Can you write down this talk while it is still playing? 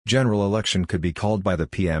General election could be called by the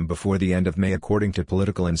PM before the end of May according to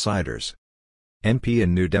political insiders. MP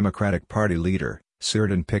and New Democratic Party leader,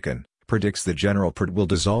 Sirdan Pikan, predicts that General Pert will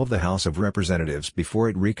dissolve the House of Representatives before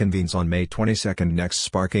it reconvenes on May 22 next,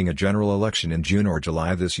 sparking a general election in June or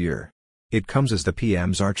July this year. It comes as the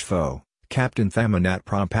PM's arch-foe, Captain Thamanat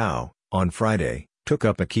Prampao, on Friday, took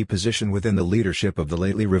up a key position within the leadership of the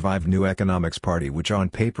lately revived New Economics Party, which on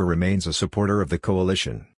paper remains a supporter of the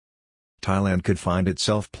coalition. Thailand could find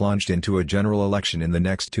itself plunged into a general election in the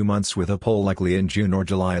next 2 months, with a poll likely in June or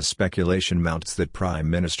July, as speculation mounts that Prime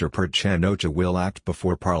Minister Pert Chan-ocha will act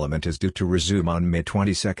before Parliament is due to resume on May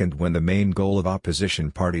 22, when the main goal of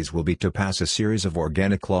opposition parties will be to pass a series of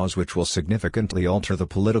organic laws which will significantly alter the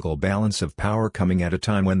political balance of power, coming at a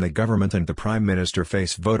time when the government and the Prime Minister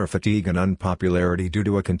face voter fatigue and unpopularity due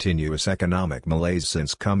to a continuous economic malaise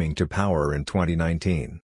since coming to power in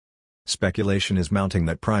 2019. Speculation is mounting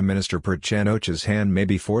that Prime Minister Pert Chan-ocha's hand may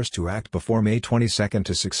be forced to act before May 22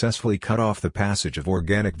 to successfully cut off the passage of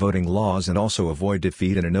organic voting laws and also avoid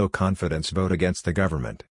defeat in a no-confidence vote against the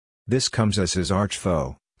government. This comes as his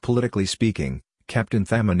arch-foe, politically speaking, Captain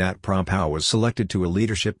Thamanat Prampao was selected to a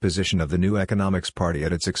leadership position of the New Economics Party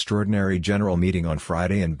at its extraordinary general meeting on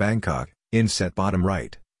Friday in Bangkok, inset bottom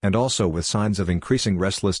right, and also with signs of increasing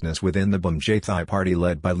restlessness within the Bum Jay Thai party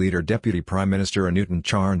led by leader Deputy Prime Minister Anutin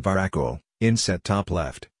Charnvirakul, inset top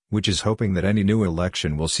left, which is hoping that any new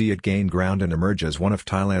election will see it gain ground and emerge as one of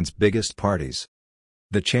Thailand's biggest parties.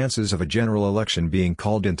 The chances of a general election being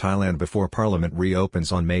called in Thailand before Parliament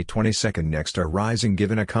reopens on May 22 next are rising,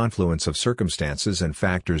 given a confluence of circumstances and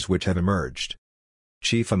factors which have emerged.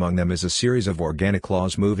 Chief among them is a series of organic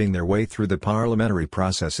laws moving their way through the parliamentary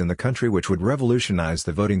process in the country, which would revolutionize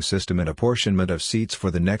the voting system and apportionment of seats for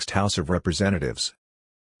the next House of Representatives.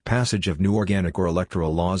 Passage of new organic or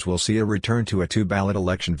electoral laws will see a return to a two-ballot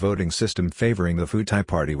election voting system favoring the Pheu Thai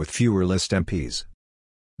party with fewer list MPs.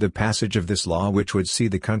 The passage of this law, which would see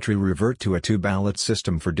the country revert to a two-ballot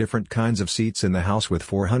system for different kinds of seats in the House, with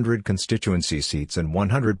 400 constituency seats and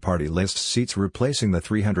 100 party list seats, replacing the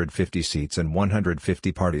 350 seats and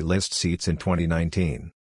 150 party list seats in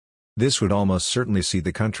 2019. This would almost certainly see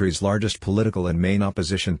the country's largest political and main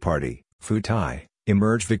opposition party, Pheu Thai,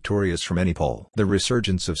 emerge victorious from any poll. The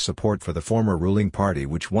resurgence of support for the former ruling party,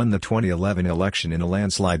 which won the 2011 election in a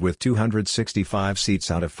landslide with 265 seats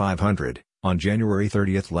out of 500, on January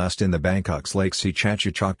 30 last in the Bangkok's Lake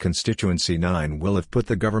Sichachachak Constituency 9, will have put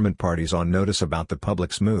the government parties on notice about the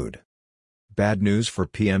public's mood. Bad news for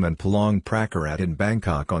PM and Palong Pracharat in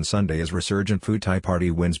Bangkok on Sunday as resurgent Pheu Thai party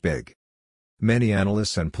wins big. Many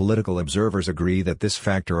analysts and political observers agree that this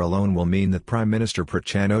factor alone will mean that Prime Minister Pert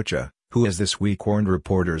Chan-ocha, who has this week warned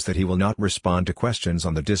reporters that he will not respond to questions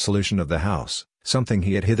on the dissolution of the House, something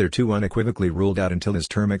he had hitherto unequivocally ruled out until his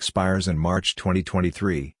term expires in March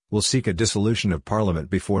 2023, will seek a dissolution of Parliament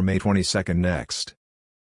before May 22 next.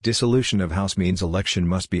 Dissolution of House means election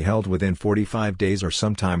must be held within 45 days or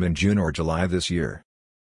sometime in June or July this year.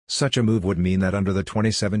 Such a move would mean that under the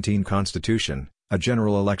 2017 Constitution, a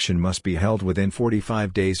general election must be held within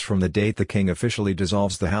 45 days from the date the King officially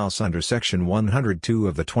dissolves the House under Section 102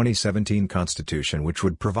 of the 2017 Constitution, which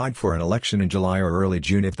would provide for an election in July or early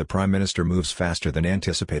June if the Prime Minister moves faster than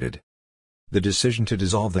anticipated. The decision to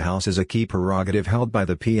dissolve the House is a key prerogative held by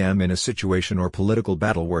the PM in a situation or political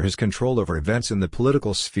battle where his control over events in the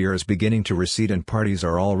political sphere is beginning to recede and parties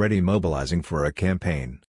are already mobilizing for a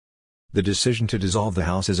campaign. The decision to dissolve the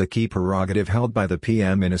House is a key prerogative held by the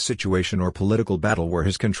PM in a situation or political battle where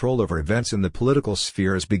his control over events in the political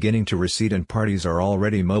sphere is beginning to recede and parties are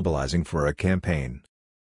already mobilizing for a campaign.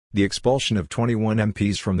 The expulsion of 21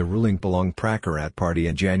 MPs from the ruling Palong Pracharat party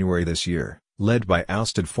in January this year, led by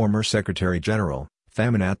ousted former Secretary-General,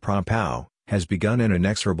 Thamanat Prampao, has begun an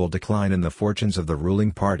inexorable decline in the fortunes of the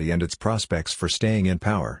ruling party and its prospects for staying in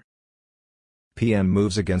power. PM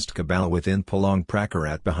moves against cabal within Palong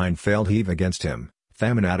Pracharat behind failed heave against him,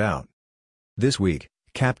 Thamanat out. This week,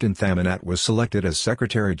 Captain Thamanat was selected as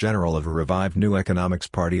Secretary-General of a revived New Economics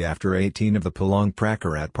Party after 18 of the Palong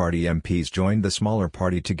Pracharat party MPs joined the smaller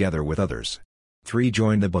party together with others. 3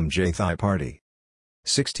 joined the Bum Jay Thai party.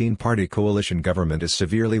 16-party coalition government is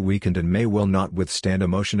severely weakened and may well not withstand a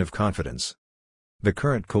motion of confidence. The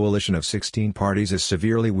current coalition of 16 parties is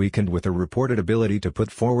severely weakened, with a reported ability to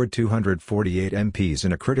put forward 248 MPs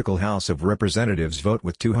in a critical House of Representatives vote,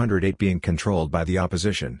 with 208 being controlled by the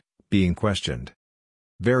opposition, being questioned.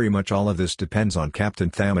 Very much all of this depends on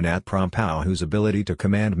Captain Thamanat Prampao, whose ability to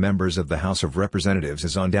command members of the House of Representatives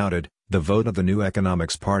is undoubted, the vote of the New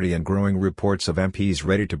Economics Party and growing reports of MPs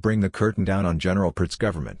ready to bring the curtain down on General Pert's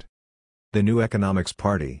government. The New Economics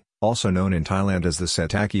Party, also known in Thailand as the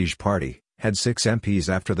Setakij Party, had 6 MPs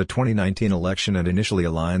after the 2019 election and initially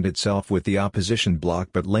aligned itself with the opposition bloc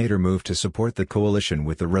but later moved to support the coalition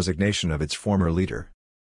with the resignation of its former leader.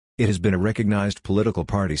 It has been a recognized political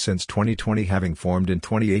party since 2020, having formed in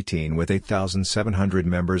 2018 with 8,700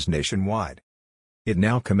 members nationwide. It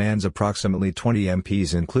now commands approximately 20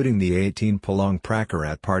 MPs, including the 18 Pulang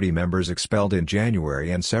Pracarat Party members expelled in January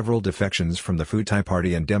and several defections from the Pheu Thai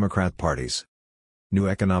Party and Democrat parties. New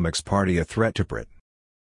Economics Party a threat to PRIT.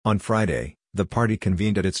 On Friday, the party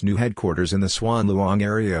convened at its new headquarters in the Suan Luang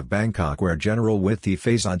area of Bangkok, where General Withi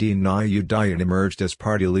Faizuddin Nayyuddin emerged as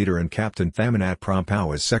party leader and Captain Thamanat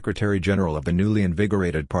Prampao as Secretary-General of the newly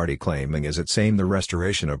invigorated party, claiming as its aim the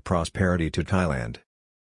restoration of prosperity to Thailand.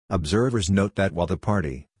 Observers note that while the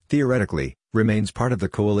party, theoretically, remains part of the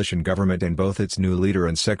coalition government and both its new leader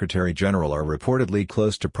and Secretary-General are reportedly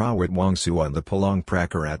close to Prawit Wongsuwan, the Pulang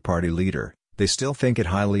Pracarat Party leader, they still think it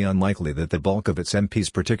highly unlikely that the bulk of its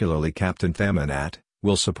MPs, particularly Captain Thamanat,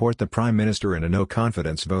 will support the Prime Minister in a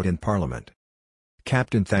no-confidence vote in Parliament.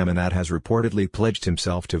 Captain Thamanat has reportedly pledged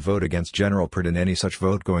himself to vote against General PRIT in any such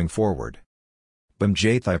vote going forward.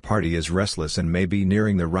 BMJ Thai Party is restless and may be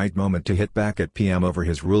nearing the right moment to hit back at PM over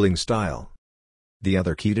his ruling style. The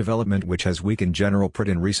other key development which has weakened General PRIT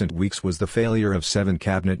in recent weeks was the failure of 7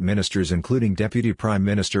 cabinet ministers, including Deputy Prime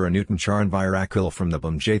Minister Anutin Charnvirakul from the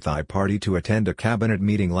BMJ Thai Party, to attend a cabinet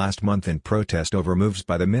meeting last month in protest over moves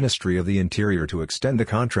by the Ministry of the Interior to extend the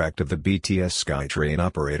contract of the BTS SkyTrain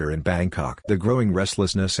operator in Bangkok. The growing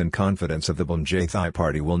restlessness and confidence of the BMJ Thai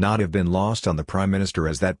Party will not have been lost on the Prime Minister,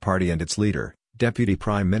 as that party and its leader, Deputy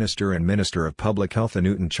Prime Minister and Minister of Public Health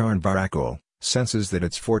Anutin Charnvirakul, senses that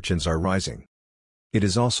its fortunes are rising. It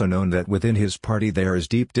is also known that within his party there is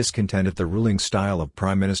deep discontent at the ruling style of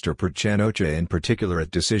Prime Minister Prayut Chan-o-cha, in particular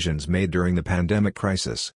at decisions made during the pandemic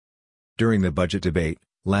crisis. During the budget debate,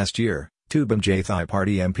 last year, 2 BMJ Thai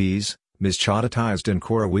Party MPs, Ms. Chadatisd and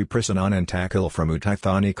Korawi Prasananantakul from Uthai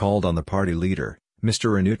Thani, called on the party leader,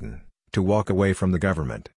 Mr. Anutin, to walk away from the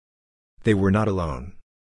government. They were not alone.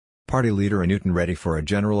 Party leader Anutin ready for a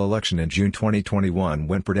general election in June 2021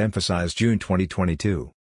 when PRIT emphasized June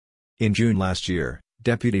 2022. In June last year,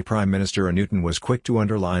 Deputy Prime Minister Anutin was quick to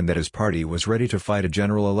underline that his party was ready to fight a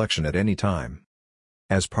general election at any time.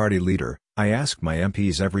 As party leader, I ask my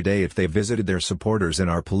MPs every day if they visited their supporters in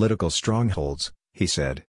our political strongholds, he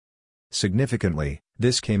said. Significantly,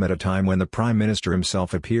 this came at a time when the Prime Minister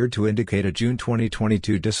himself appeared to indicate a June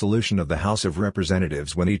 2022 dissolution of the House of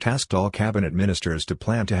Representatives when he tasked all cabinet ministers to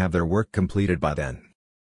plan to have their work completed by then.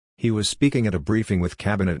 He was speaking at a briefing with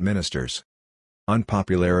cabinet ministers.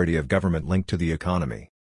 Unpopularity of government linked to the economy.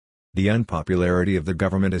 The unpopularity of the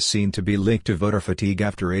government is seen to be linked to voter fatigue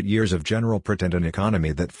after 8 years of General PRIT and an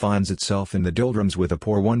economy that finds itself in the doldrums, with a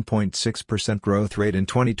poor 1.6% growth rate in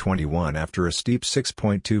 2021 after a steep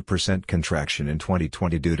 6.2% contraction in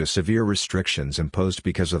 2020 due to severe restrictions imposed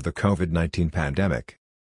because of the COVID-19 pandemic.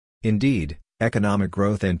 Indeed, economic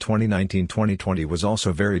growth in 2019-2020 was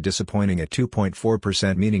also very disappointing at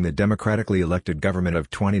 2.4%, meaning the democratically elected government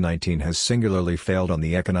of 2019 has singularly failed on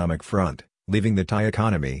the economic front, leaving the Thai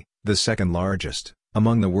economy, the second largest,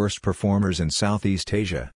 among the worst performers in Southeast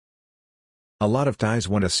Asia. A lot of Thais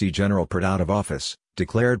want to see General PRIT out of office,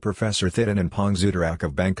 declared Professor Thitinan Pongsudarak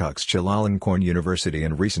of Bangkok's Chulalongkorn University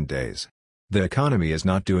in recent days. The economy is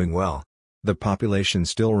not doing well. The population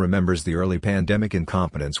still remembers the early pandemic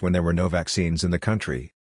incompetence when there were no vaccines in the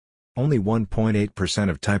country. Only 1.8%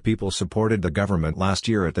 of Thai people supported the government last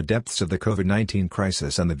year at the depths of the COVID-19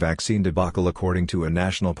 crisis and the vaccine debacle, according to a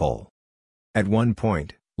national poll. At one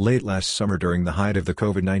point, late last summer during the height of the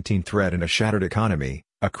COVID-19 threat and a shattered economy,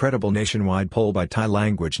 a credible nationwide poll by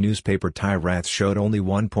Thai-language newspaper Thai Rath showed only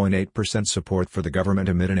 1.8% support for the government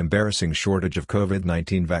amid an embarrassing shortage of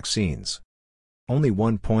COVID-19 vaccines. Only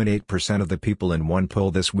 1.8% of the people in one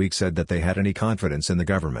poll this week said that they had any confidence in the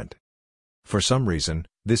government. For some reason,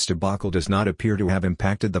 this debacle does not appear to have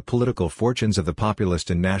impacted the political fortunes of the populist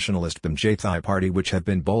and nationalist BMJ Thai Party, which have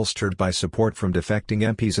been bolstered by support from defecting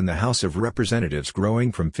MPs in the House of Representatives,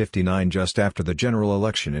 growing from 59 just after the general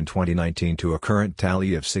election in 2019 to a current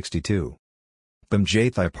tally of 62.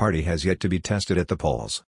 BMJ Thai Party has yet to be tested at the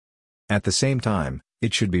polls. At the same time,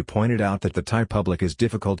 it should be pointed out that the Thai public is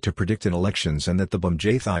difficult to predict in elections and that the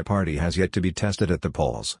BMJ Thai Party has yet to be tested at the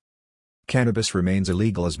polls. Cannabis remains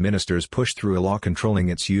illegal as ministers push through a law controlling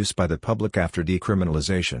its use by the public after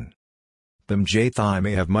decriminalization. BMJ Thai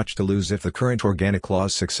may have much to lose if the current organic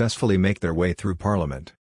laws successfully make their way through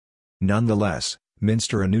Parliament. Nonetheless,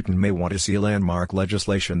 Minister Anutin may want to see landmark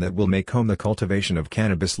legislation that will make home the cultivation of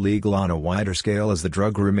cannabis legal on a wider scale, as the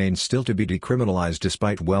drug remains still to be decriminalized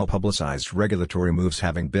despite well-publicized regulatory moves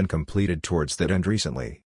having been completed towards that end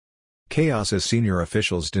recently. Chaos as senior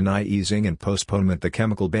officials deny easing and postponement the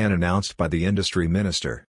chemical ban announced by the industry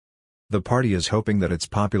minister. The party is hoping that its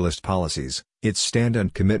populist policies, its stand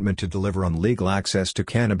and commitment to deliver on legal access to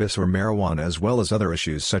cannabis or marijuana as well as other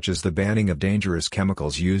issues such as the banning of dangerous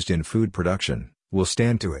chemicals used in food production, will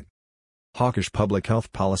stand to it. Hawkish public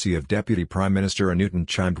health policy of Deputy Prime Minister Anutin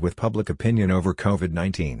chimed with public opinion over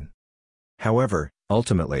COVID-19. However,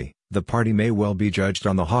 ultimately, the party may well be judged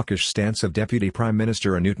on the hawkish stance of Deputy Prime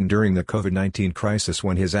Minister Anutin during the COVID-19 crisis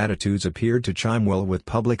when his attitudes appeared to chime well with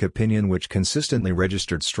public opinion which consistently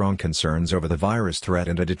registered strong concerns over the virus threat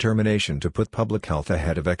and a determination to put public health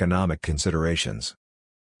ahead of economic considerations.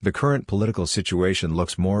 The current political situation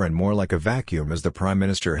looks more and more like a vacuum as the Prime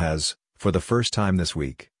Minister has, for the first time this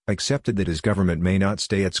week, accepted that his government may not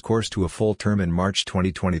stay its course to a full term in March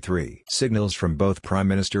 2023. Signals from both Prime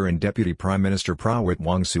Minister and Deputy Prime Minister Prawit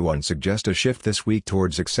Wongsuwan suggest a shift this week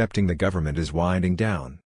towards accepting the government is winding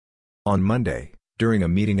down. On Monday, during a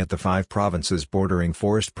meeting at the Five Provinces Bordering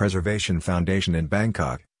Forest Preservation Foundation in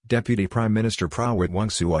Bangkok, Deputy Prime Minister Prawit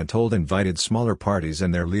Wongsuwan told invited smaller parties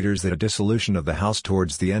and their leaders that a dissolution of the House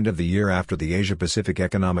towards the end of the year after the Asia-Pacific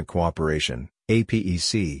Economic Cooperation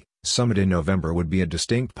 (APEC) summit in November would be a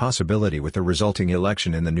distinct possibility with the resulting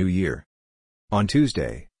election in the new year. On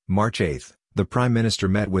Tuesday, March 8, the Prime Minister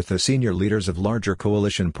met with the senior leaders of larger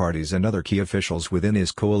coalition parties and other key officials within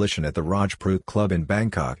his coalition at the Rajprut Club in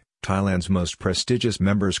Bangkok, Thailand's most prestigious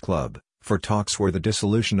members club, for talks where the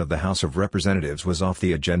dissolution of the House of Representatives was off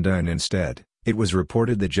the agenda and instead, it was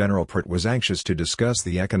reported that General Prat was anxious to discuss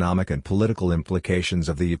the economic and political implications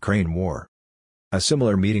of the Ukraine war. A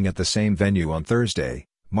similar meeting at the same venue on Thursday,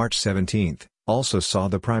 March 17, also saw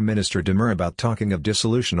the Prime Minister demur about talking of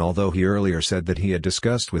dissolution although he earlier said that he had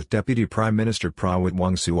discussed with Deputy Prime Minister Prawit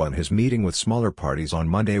Wongsuwan his meeting with smaller parties on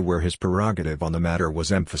Monday where his prerogative on the matter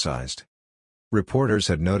was emphasized. Reporters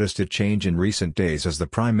had noticed a change in recent days as the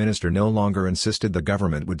Prime Minister no longer insisted the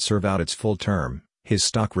government would serve out its full term, his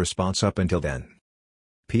stock response up until then.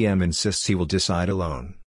 PM insists he will decide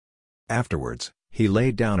alone. Afterwards, he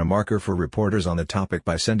laid down a marker for reporters on the topic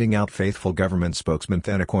by sending out faithful government spokesman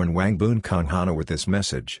Thanakorn Wangboonkonghana with this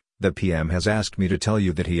message: "The PM has asked me to tell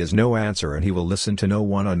you that he has no answer and he will listen to no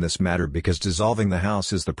one on this matter because dissolving the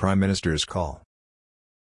House is the Prime Minister's call."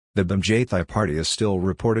 The BMJTHI party is still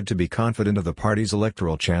reported to be confident of the party's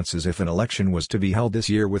electoral chances if an election was to be held this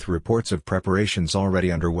year with reports of preparations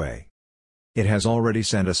already underway. It has already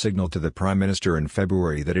sent a signal to the Prime Minister in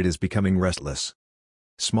February that it is becoming restless.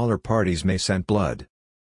 Smaller parties may scent blood.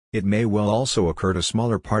 It may well also occur to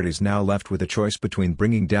smaller parties now left with a choice between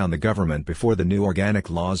bringing down the government before the new organic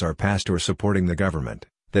laws are passed or supporting the government,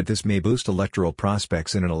 that this may boost electoral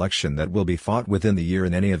prospects in an election that will be fought within the year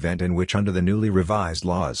in any event in which under the newly revised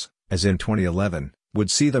laws, as in 2011,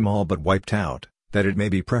 would see them all but wiped out, that it may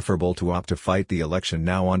be preferable to opt to fight the election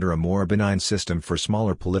now under a more benign system for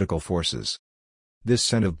smaller political forces. This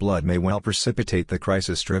scent of blood may well precipitate the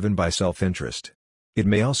crisis driven by self-interest. It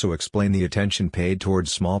may also explain the attention paid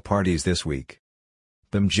towards small parties this week.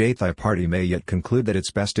 BMJTHI party may yet conclude that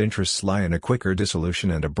its best interests lie in a quicker dissolution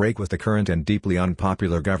and a break with the current and deeply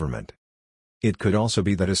unpopular government. It could also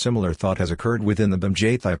be that a similar thought has occurred within the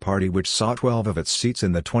BMJTHI party which saw 12 of its seats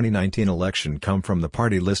in the 2019 election come from the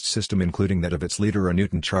party list system including that of its leader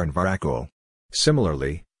Anutin Charnvirakul.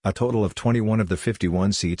 Similarly, a total of 21 of the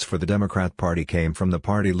 51 seats for the Democrat Party came from the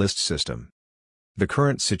party list system. The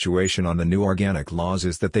current situation on the new organic laws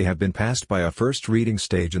is that they have been passed by a first reading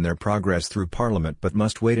stage in their progress through Parliament but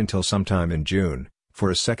must wait until sometime in June,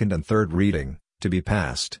 for a second and third reading, to be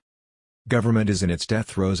passed. Government is in its death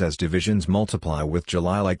throes as divisions multiply with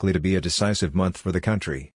July likely to be a decisive month for the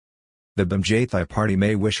country. The BMJTHI party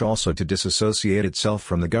may wish also to disassociate itself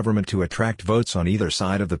from the government to attract votes on either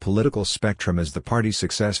side of the political spectrum as the party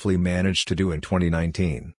successfully managed to do in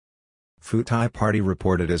 2019. Pheu Thai party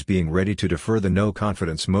reported as being ready to defer the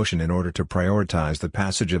no-confidence motion in order to prioritize the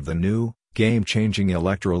passage of the new, game-changing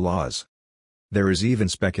electoral laws. There is even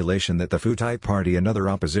speculation that the Pheu Thai party and other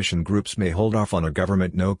opposition groups may hold off on a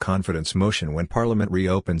government no-confidence motion when Parliament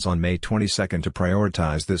reopens on May 22 to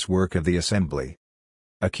prioritize this work of the Assembly.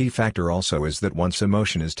 A key factor also is that once a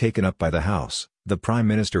motion is taken up by the House, the Prime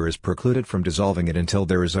Minister is precluded from dissolving it until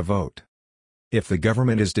there is a vote. If the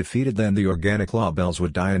government is defeated then the organic law bells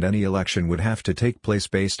would die and any election would have to take place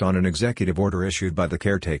based on an executive order issued by the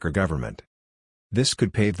caretaker government. This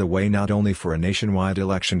could pave the way not only for a nationwide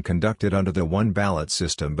election conducted under the one-ballot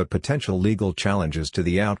system but potential legal challenges to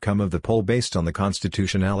the outcome of the poll based on the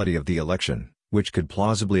constitutionality of the election, which could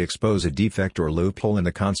plausibly expose a defect or loophole in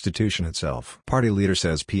the constitution itself. Party leader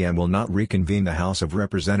says PM will not reconvene the House of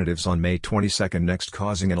Representatives on May 22 next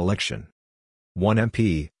causing an election. One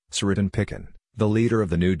MP, Suritin Pikin, the leader of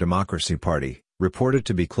the New Democracy Party, reported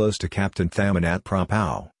to be close to Captain Thamanat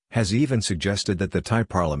Prapau, has even suggested that the Thai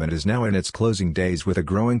parliament is now in its closing days with a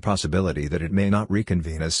growing possibility that it may not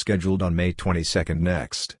reconvene as scheduled on May 22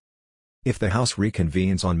 next. If the House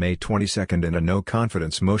reconvenes on May 22 and a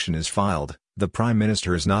no-confidence motion is filed, the Prime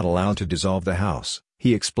Minister is not allowed to dissolve the House,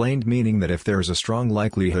 he explained, meaning that if there is a strong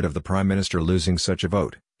likelihood of the Prime Minister losing such a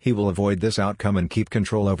vote, he will avoid this outcome and keep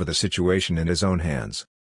control over the situation in his own hands.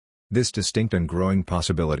 This distinct and growing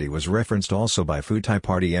possibility was referenced also by Pheu Thai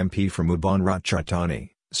Party MP from Ubon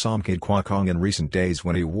Ratchathani, Somkid Kwakong, in recent days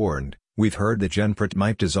when he warned, "We've heard that Genprit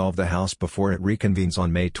might dissolve the House before it reconvenes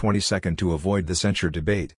on May 22 to avoid the censure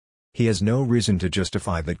debate." He has no reason to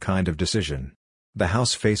justify that kind of decision. The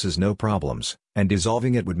House faces no problems, and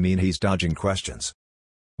dissolving it would mean he's dodging questions.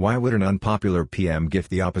 Why would an unpopular PM gift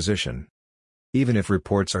the opposition? Even if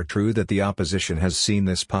reports are true that the opposition has seen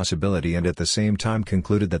this possibility and at the same time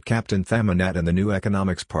concluded that Captain Thamanat and the New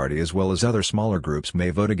Economics Party as well as other smaller groups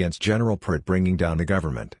may vote against General Prit bringing down the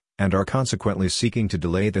government, and are consequently seeking to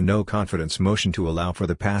delay the no-confidence motion to allow for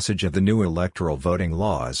the passage of the new electoral voting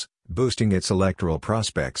laws, boosting its electoral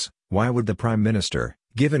prospects, why would the Prime Minister,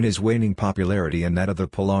 given his waning popularity and that of the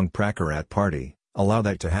Palong Pracharat Party, allow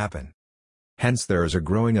that to happen? Hence there is a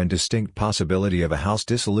growing and distinct possibility of a House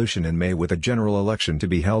dissolution in May with a general election to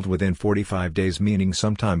be held within 45 days, meaning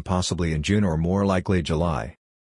sometime possibly in June or more likely July.